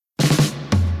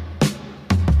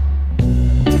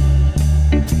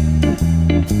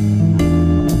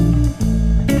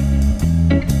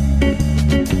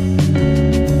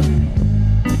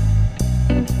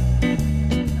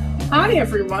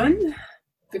everyone.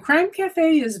 The Crime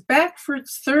Cafe is back for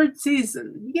its third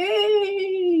season.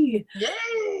 Yay!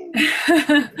 Yay!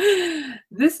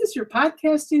 This is your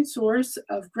podcasting source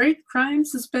of great crime,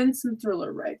 suspense, and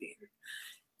thriller writing.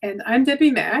 And I'm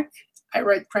Debbi Mack. I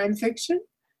write crime fiction,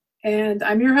 and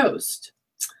I'm your host.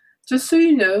 Just so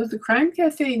you know, the Crime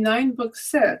Cafe 9-book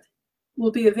set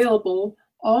will be available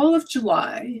all of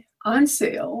July on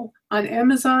sale on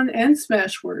Amazon and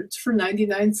Smashwords for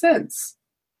 99 cents.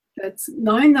 That's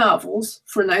 9 novels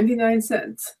for 99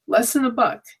 cents, less than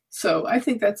 $1. So I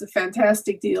think that's a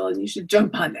fantastic deal and you should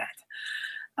jump on that.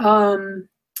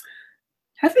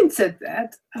 Having said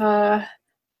that,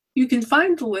 you can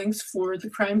find the links for the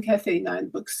Crime Cafe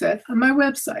 9-book set on my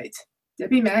website,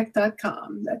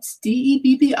 debbimack.com. That's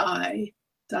DEBBI.com,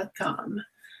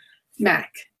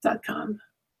 Mac.com.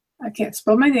 I can't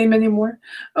spell my name anymore.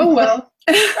 Oh, well.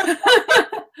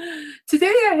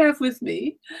 Today I have with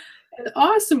me an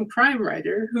awesome crime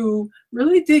writer who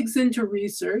really digs into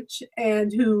research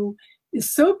and who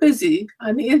is so busy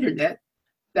on the internet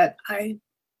that I'm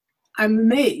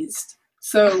amazed.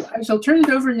 So I shall turn it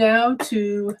over now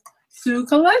to Sue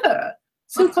Coletta.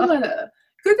 Sue Coletta,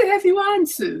 good to have you on,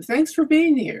 Sue. Thanks for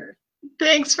being here.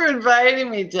 Thanks for inviting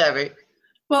me, Debbi.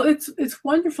 Well, it's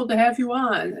wonderful to have you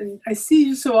on. And I see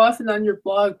you so often on your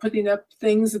blog putting up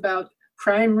things about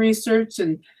crime research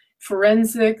and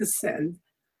forensics and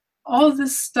all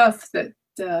this stuff that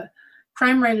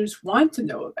crime writers want to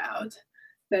know about,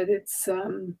 that it's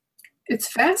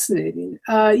fascinating.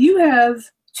 You have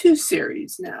 2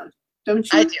 series now,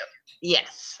 don't you? I do,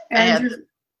 yes. And I have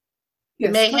the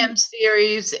Mayhem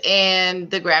series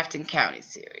and the Grafton County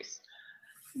series.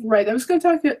 Right. I was going to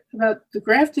talk about the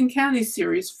Grafton County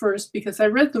series first because I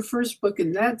read the first book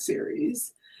in that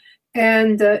series,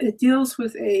 and it deals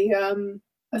with a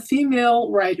female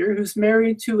writer who's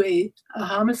married to a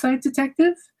homicide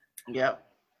detective. Yep.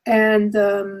 And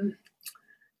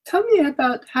tell me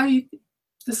about how you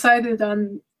decided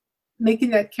on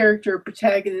making that character a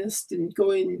protagonist and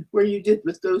going where you did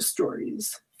with those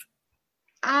stories.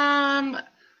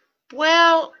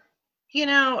 Well, you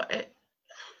know,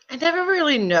 I never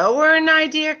really know where an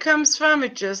idea comes from.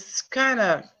 It just kind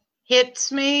of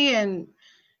hits me, and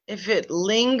if it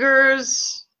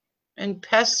lingers and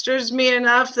pesters me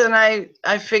enough, then I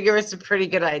figure it's a pretty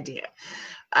good idea.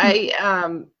 I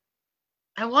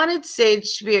wanted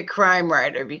Sage to be a crime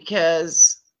writer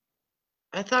because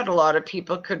I thought a lot of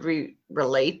people could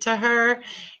relate to her,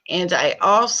 and I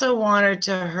also wanted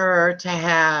her to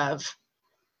have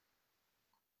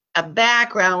a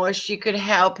background where she could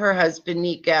help her husband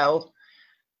Nico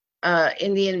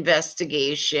in the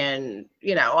investigation,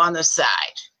 on the side,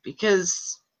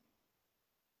 because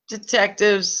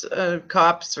detectives,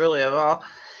 cops, really of all,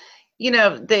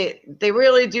 they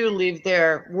really do leave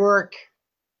their work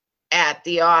at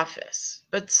the office,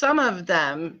 but some of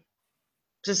them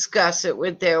discuss it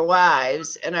with their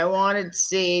wives, and I wanted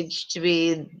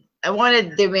the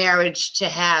marriage to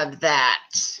have that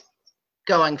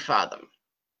going for them.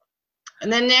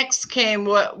 And then next came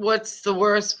what's the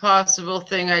worst possible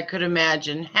thing I could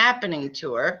imagine happening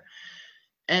to her.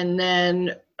 And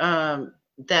then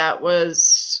that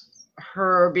was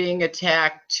her being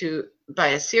attacked by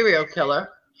a serial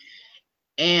killer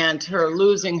and her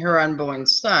losing her unborn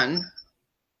son.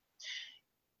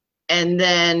 And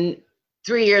then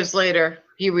 3 years later,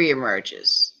 he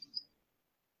reemerges.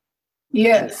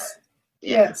 Yes.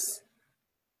 Yes.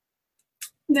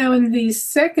 Now, in the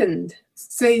second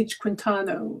Sage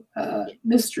Quintano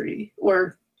mystery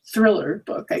or thriller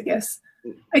book, I guess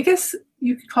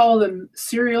you could call them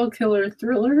serial killer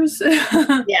thrillers.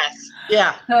 Yes,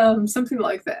 yeah. Something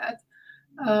like that.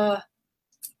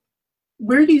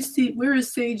 Where is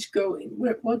Sage going?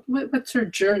 What's her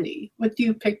journey? What do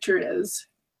you picture as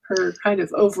her kind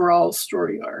of overall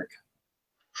story arc?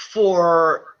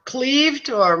 For Cleaved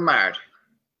or Marred?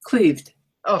 Cleaved.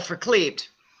 Oh, for Cleaved.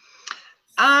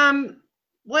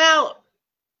 Well,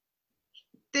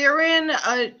 they're in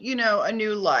a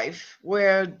new life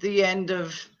where the end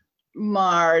of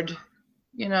Marred,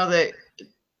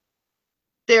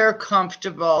 they're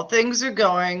comfortable. Things are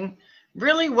going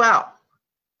really well.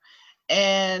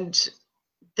 And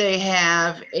they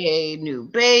have a new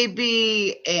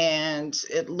baby, and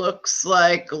it looks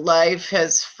like life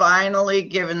has finally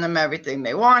given them everything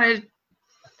they wanted.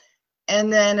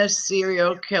 And then a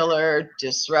serial killer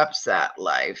disrupts that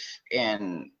life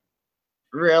in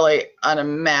really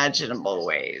unimaginable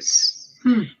ways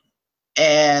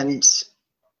and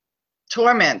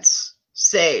torments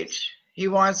Sage. He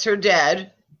wants her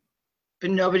dead, but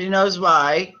nobody knows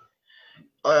why.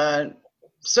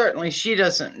 Certainly she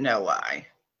doesn't know why.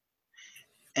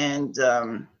 And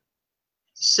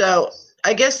So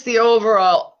I guess the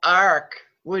overall arc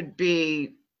would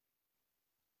be,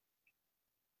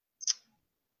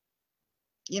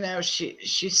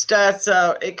 she starts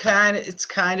out, it's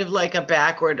kind of like a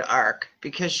backward arc,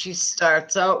 because she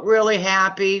starts out really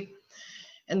happy,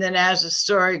 and then as the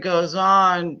story goes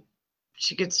on,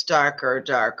 she gets darker,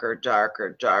 darker,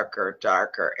 darker, darker,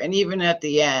 darker, and even at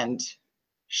the end,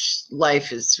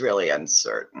 life is really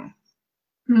uncertain.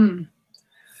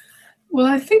 Well,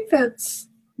 I think that's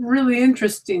really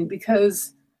interesting,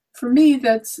 because for me,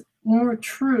 that's more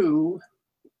true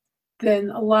than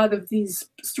a lot of these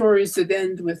stories that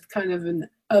end with kind of an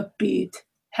upbeat,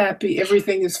 happy,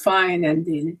 everything is fine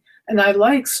ending. And I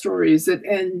like stories that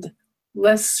end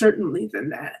less certainly than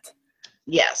that.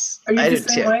 Yes, Are you I the do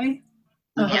same too. way?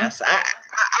 Yes,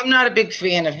 I'm not a big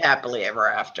fan of happily ever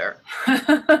after.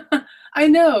 I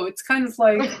know. It's kind of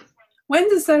like, when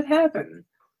does that happen?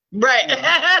 Right.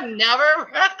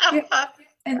 Never. Yeah.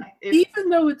 And even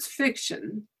though it's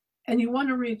fiction and you want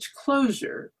to reach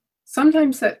closure,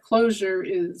 sometimes that closure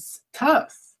is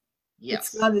tough.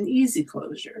 Yes. It's not an easy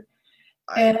closure.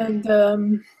 And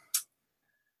to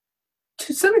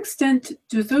some extent,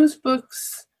 do those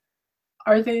books,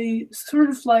 are they sort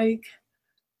of like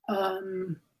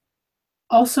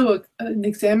also an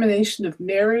examination of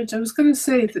marriage? I was going to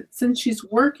say that since she's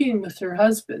working with her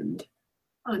husband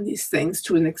on these things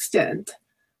to an extent,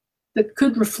 that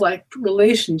could reflect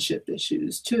relationship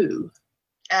issues too.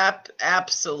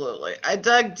 Absolutely. I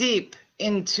dug deep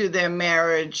into their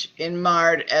marriage in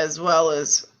Marred as well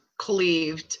as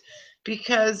Cleaved,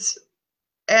 because,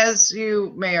 as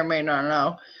you may or may not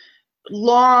know,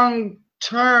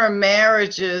 long-term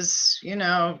marriages,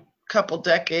 couple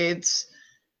decades,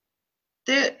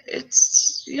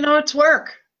 it's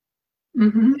work.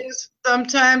 Mm-hmm.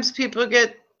 Sometimes people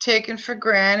get taken for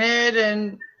granted,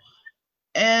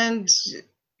 and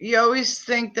you always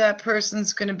think that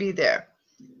person's going to be there.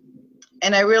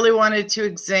 And I really wanted to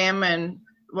examine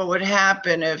what would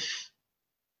happen if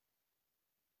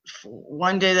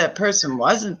one day that person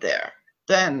wasn't there.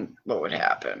 Then what would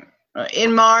happen?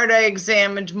 In Marred, I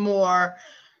examined more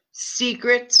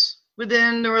secrets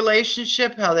within the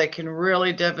relationship, how they can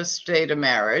really devastate a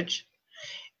marriage,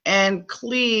 and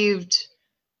Cleaved,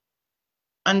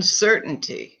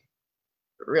 uncertainty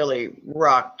really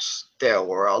rocked their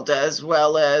world, as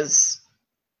well as,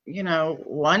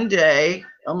 one day,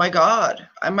 oh my God,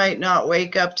 I might not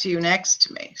wake up to you next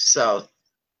to me. So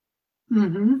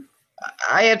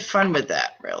I had fun with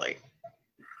that, really.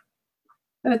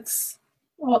 That's,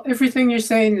 well, everything you're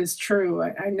saying is true.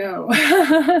 I know.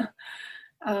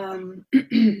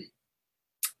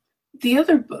 The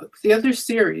other book, the other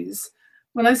series,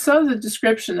 when I saw the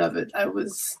description of it, I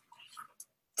was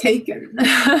taken.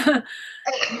 You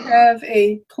have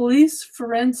a police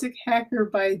forensic hacker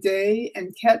by day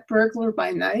and cat burglar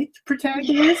by night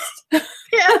protagonist.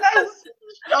 Yes,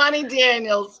 Johnny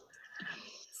Daniels.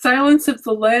 Silence of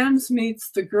the Lambs meets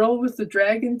The Girl with the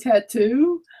Dragon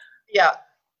Tattoo. Yeah.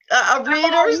 A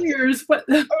reader's ears. What?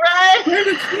 Right. Where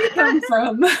did she come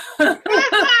from?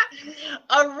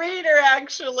 A reader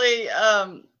actually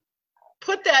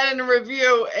put that in a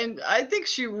review, and I think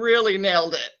she really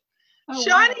nailed it. Oh,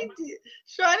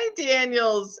 Shawnee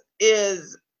Daniels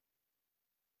is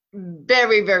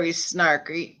very, very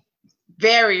snarky.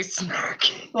 Very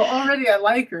snarky. Well, already I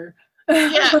like her.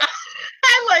 Yeah,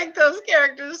 I like those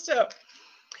characters too.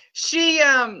 She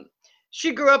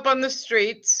grew up on the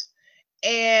streets,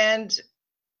 and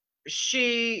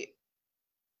she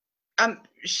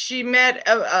met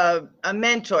a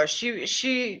mentor.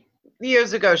 She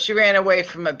years ago, she ran away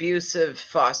from abusive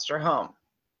foster home,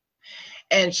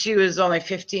 and she was only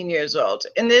 15 years old.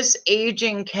 And this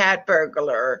aging cat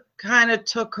burglar kind of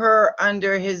took her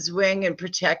under his wing and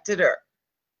protected her,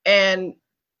 and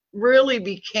really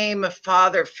became a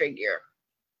father figure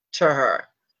to her.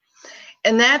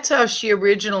 And that's how she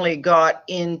originally got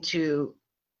into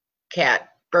cat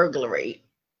burglary.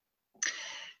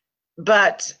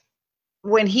 But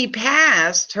when he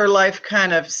passed, her life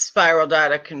kind of spiraled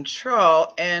out of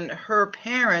control, and her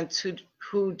parents,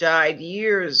 who died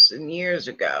years and years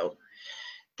ago,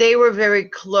 they were very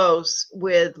close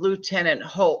with Lieutenant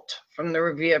Holt from the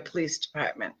Revere Police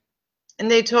Department. And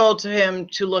they told him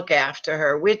to look after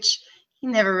her, which he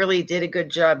never really did a good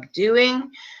job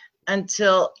doing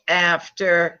until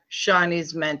after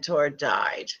Shawnee's mentor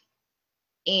died.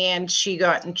 And she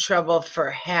got in trouble for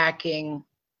hacking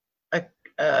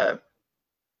a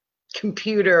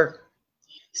computer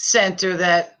center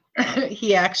that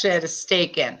he actually had a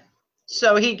stake in.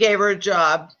 So he gave her a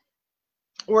job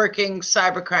working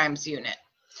cybercrimes unit.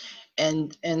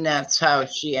 And that's how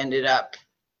she ended up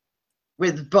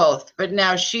with both, but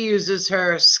now she uses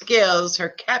her skills, her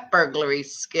cat burglary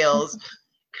skills,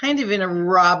 kind of in a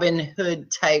Robin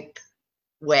Hood type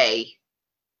way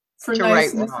For to right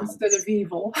niceness wrongs. instead of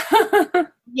evil.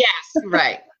 Yes,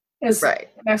 right. As right.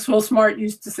 Maxwell Smart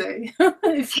used to say.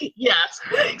 Yes,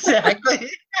 exactly.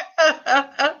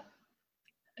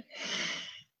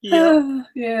 Yep.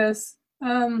 Yes.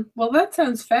 Well, that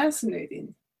sounds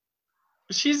fascinating.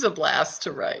 She's a blast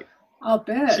to write. I'll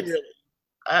bet.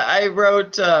 I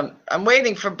wrote, I'm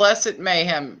waiting for Blessed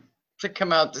Mayhem to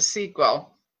come out, the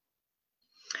sequel.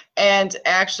 And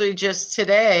actually, just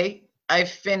today, I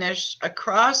finished a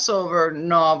crossover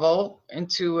novel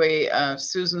into a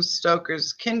Susan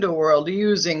Stoker's Kindle world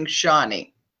using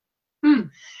Shawnee. And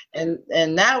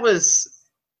that was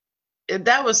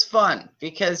fun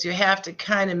because you have to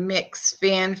kind of mix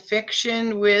fan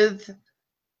fiction with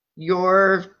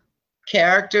your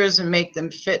characters and make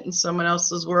them fit in someone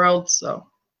else's world. So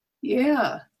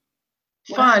yeah,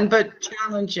 fun, but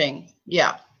challenging.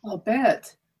 Yeah, I'll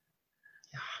bet.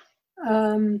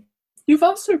 You've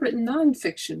also written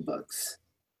nonfiction books.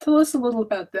 Tell us a little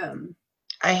about them.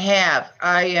 I have.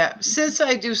 Since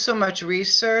I do so much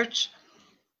research,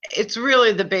 it's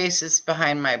really the basis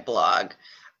behind my blog.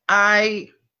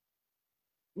 I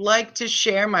like to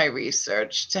share my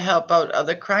research to help out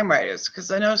other crime writers because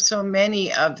I know so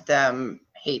many of them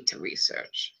hate to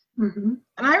research. And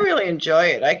I really enjoy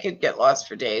it. I could get lost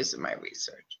for days in my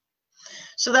research.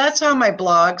 So that's how my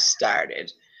blog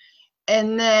started.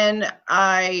 And then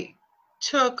I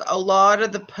took a lot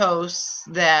of the posts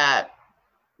that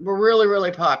were really,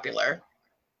 really popular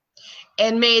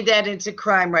and made that into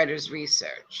Crime Writers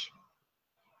Research,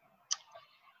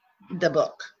 the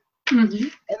book.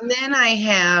 And then I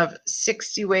have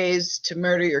 60 Ways to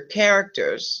Murder Your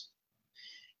Characters.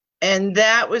 And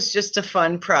that was just a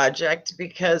fun project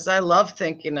because I love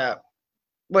thinking up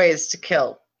ways to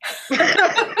kill.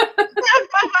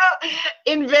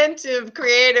 Inventive,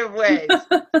 creative ways.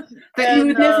 That you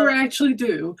would never actually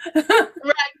do.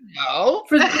 Right. No.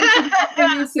 For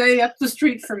the say up the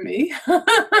street from me.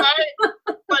 Right.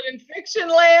 But in fiction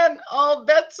land, all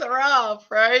bets are off,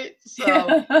 right?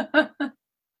 So,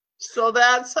 so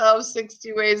that's how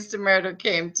 60 Ways to Murder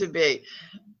came to be.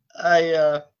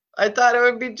 I thought it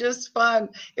would be just fun.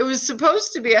 It was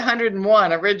supposed to be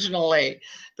 101 originally,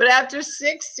 but after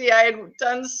 60, I had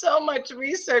done so much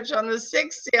research on the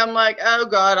 60. I'm like, oh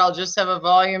God, I'll just have a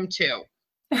volume 2.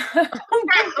 Oh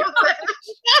my gosh.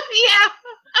 Yeah.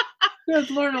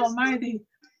 Good Lord Almighty.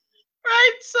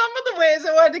 Right. Some of the ways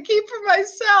I wanted to keep for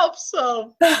myself.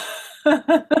 So,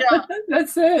 yeah.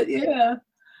 That's it. Yeah.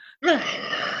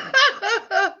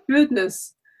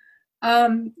 Goodness.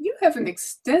 You have an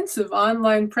extensive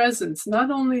online presence, not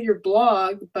only your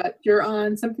blog, but you're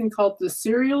on something called the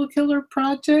Serial Killer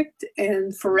Project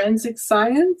and Forensic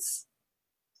Science.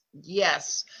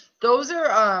 Yes, those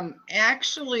are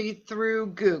actually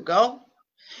through Google,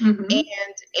 and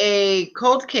a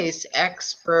cold case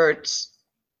expert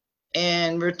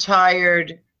and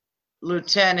retired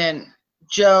Lieutenant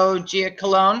Joe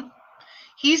Giacalone.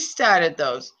 He started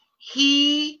those.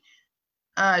 He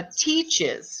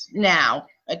teaches now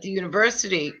at the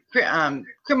university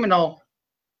criminal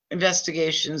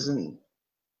investigations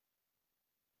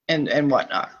and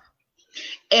whatnot.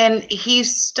 And he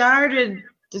started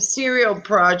the Serial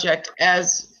Project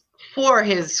as for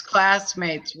his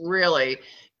classmates, really,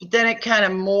 but then it kind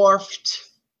of morphed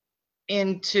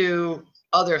into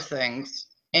other things.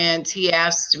 And he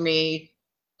asked me,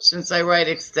 since I write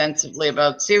extensively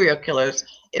about serial killers,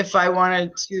 if I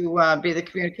wanted to be the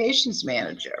communications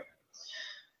manager.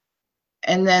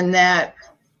 And then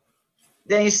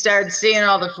he started seeing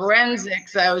all the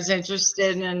forensics I was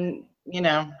interested in,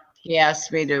 he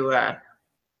asked me to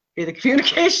be the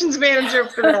communications manager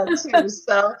for that too.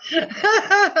 So,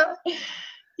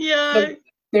 yeah. So,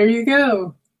 there you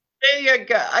go. There you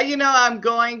go. I'm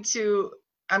going to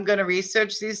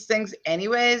research these things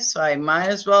anyways, so I might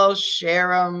as well share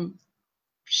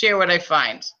what I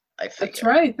find. That's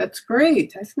right. That's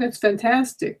great. I think that's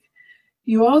fantastic.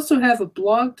 You also have a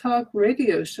blog talk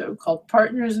radio show called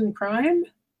Partners in Crime?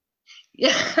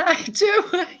 Yeah, I do.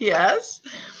 Yes.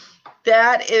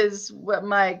 That is what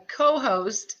my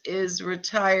co-host is,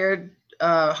 retired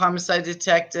homicide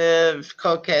detective,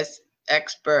 cold case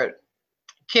expert,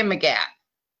 Kim McGatt.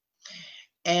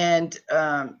 And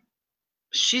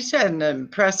she's had an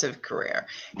impressive career.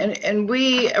 And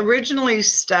we originally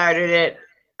started it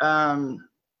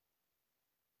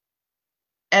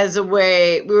as a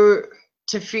way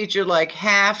to feature like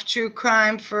half true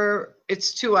crime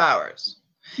it's 2 hours,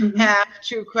 half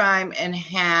true crime and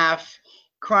half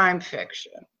crime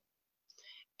fiction.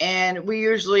 and we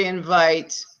usually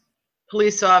invite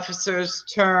police officers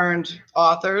turned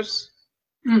authors,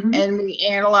 and we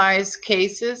analyze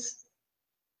cases,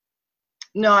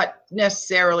 not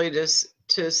necessarily to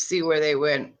see where they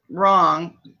went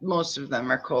wrong. Most of them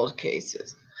are cold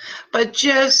cases, but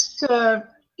just to,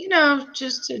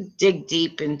 just to dig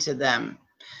deep into them.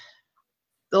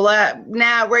 Right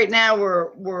now we're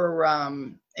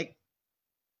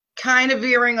kind of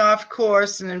veering off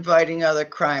course and inviting other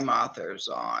crime authors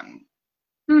on.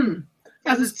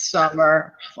 Because it's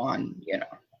summer, fun,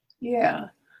 Yeah.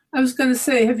 I was going to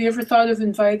say, have you ever thought of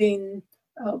inviting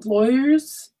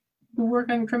lawyers who work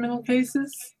on criminal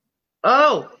cases?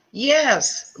 Oh,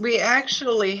 yes, we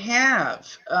actually have.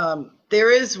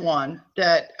 There is one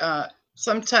that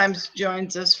sometimes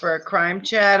joins us for a crime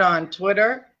chat on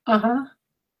Twitter.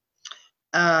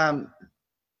 And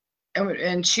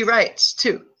she writes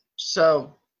too.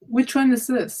 So, which one is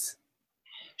this?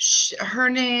 Her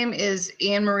name is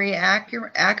Anne-Marie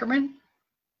Ackerman.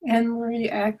 Anne-Marie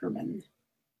Ackerman.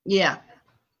 Yeah.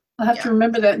 I'll have to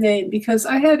remember that name, because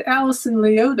I had Allison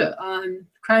Leota on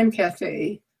Crime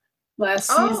Cafe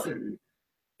last season,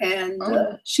 and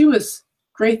she was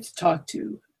great to talk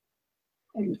to.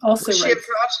 And also, was she a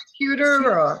prosecutor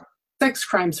or sex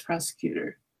crimes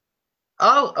prosecutor?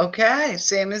 Oh, okay,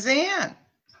 same as Anne.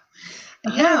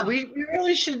 Yeah, we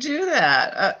really should do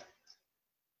that.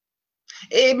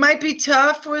 It might be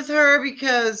tough with her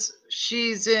because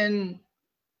she's in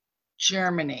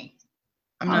Germany.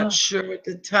 I'm not sure at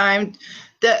the time.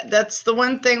 That's the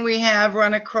one thing we have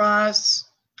run across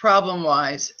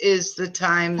problem-wise is the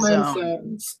time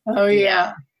zones. Oh,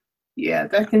 yeah. Yeah,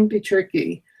 that can be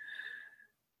tricky.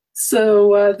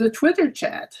 So the Twitter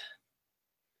chat.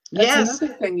 That's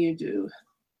another thing you do.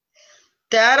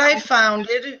 That I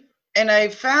founded, and I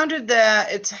founded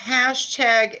that. It's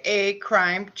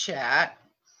 #ACrimeChat.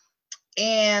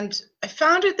 And I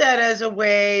founded that as a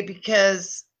way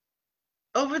because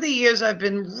over the years, I've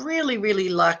been really, really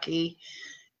lucky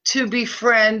to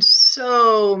befriend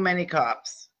so many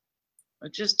cops,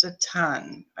 just a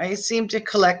ton. I seem to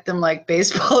collect them like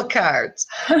baseball cards.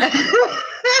 But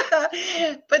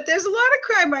there's a lot of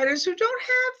crime writers who don't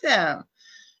have them.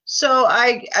 So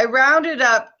I rounded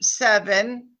up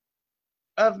 7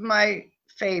 of my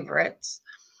favorites.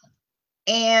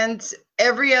 And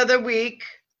every other week,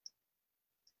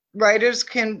 writers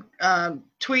can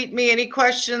tweet me any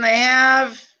question they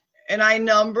have, and I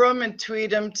number them and tweet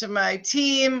them to my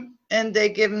team, and they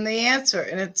give them the answer.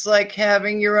 And it's like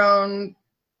having your own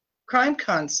crime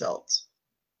consult.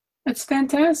 That's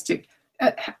fantastic.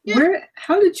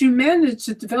 How did you manage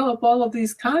to develop all of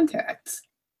these contacts?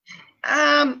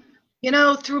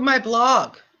 Through my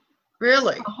blog,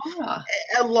 really.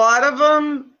 A lot of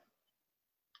them,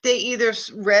 they either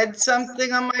read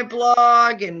something on my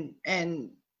blog and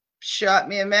shot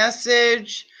me a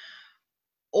message,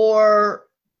 or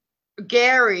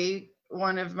Gary,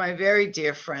 one of my very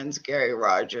dear friends, Gary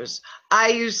Rogers,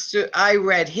 I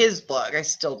read his blog, I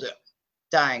still do,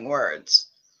 Dying Words.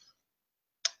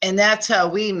 And that's how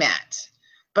we met.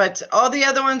 But all the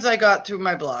other ones I got through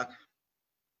my blog.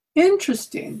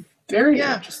 Interesting. Very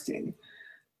interesting.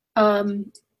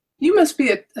 You must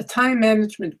be a time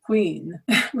management queen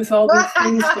with all these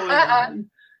things going on.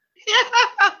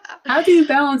 How do you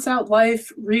balance out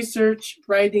life, research,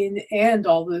 writing, and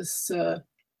all this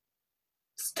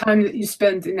time that you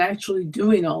spend in actually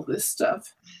doing all this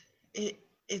stuff?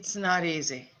 It's not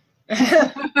easy.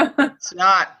 It's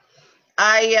not.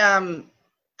 I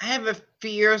have a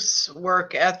fierce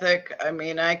work ethic. I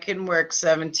mean, I can work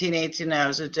 17, 18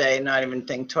 hours a day, not even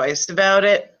think twice about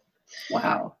it.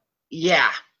 Wow.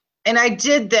 Yeah. And I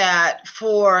did that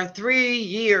for 3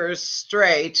 years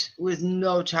straight with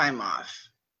no time off.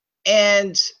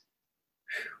 And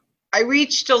I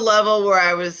reached a level where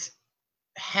I was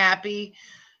happy.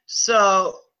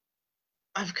 So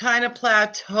I've kind of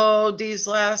plateaued this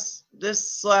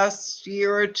last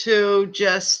year or two,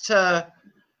 just to,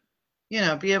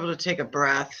 be able to take a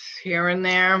breath here and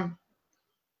there.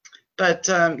 But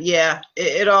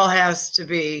it all has to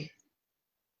be.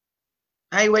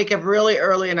 I wake up really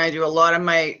early and I do a lot of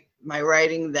my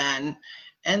writing then.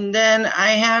 And then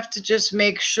I have to just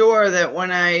make sure that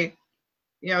when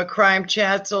crime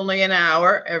chat's only an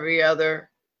hour every other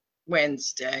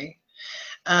Wednesday.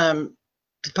 The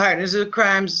Partners of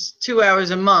Crime's 2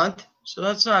 hours a month, so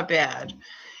that's not bad.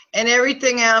 And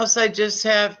everything else I just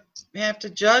have to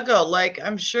juggle, like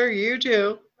I'm sure you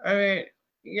do. I mean,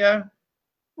 yeah.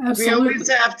 Absolutely. We always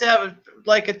have to have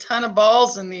a ton of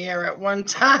balls in the air at one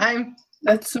time.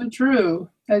 That's so true.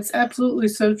 That's absolutely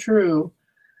so true.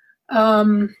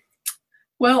 Well,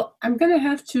 Well, I'm going to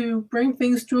have to bring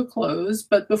things to a close,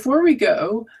 but before we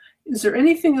go, is there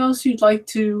anything else you'd like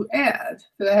to add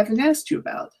that I haven't asked you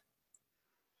about?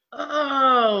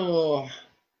 Oh,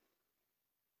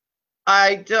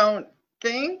 I don't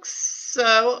think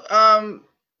so.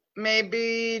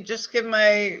 Maybe just give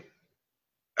my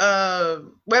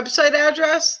website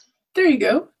address, There you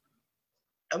go.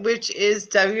 which is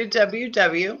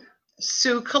www.suecoletta,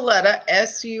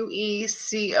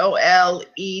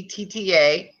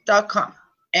 SUECOLETTA.com.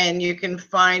 And you can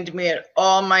find me at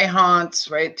all my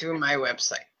haunts right through my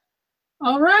website.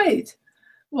 All right.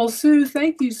 Well, Sue,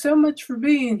 thank you so much for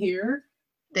being here.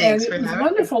 Thanks and for it was having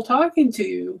wonderful talking to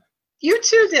you. You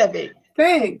too, Debbie.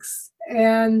 Thanks.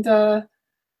 And till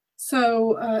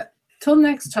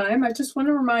next time, I just want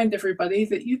to remind everybody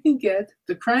that you can get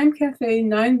the Crime Cafe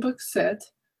 9-book set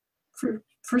for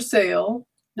sale,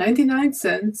 99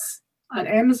 cents, on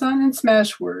Amazon and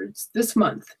Smashwords this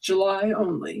month, July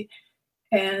only.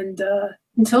 And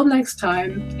until next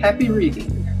time, happy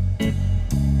reading.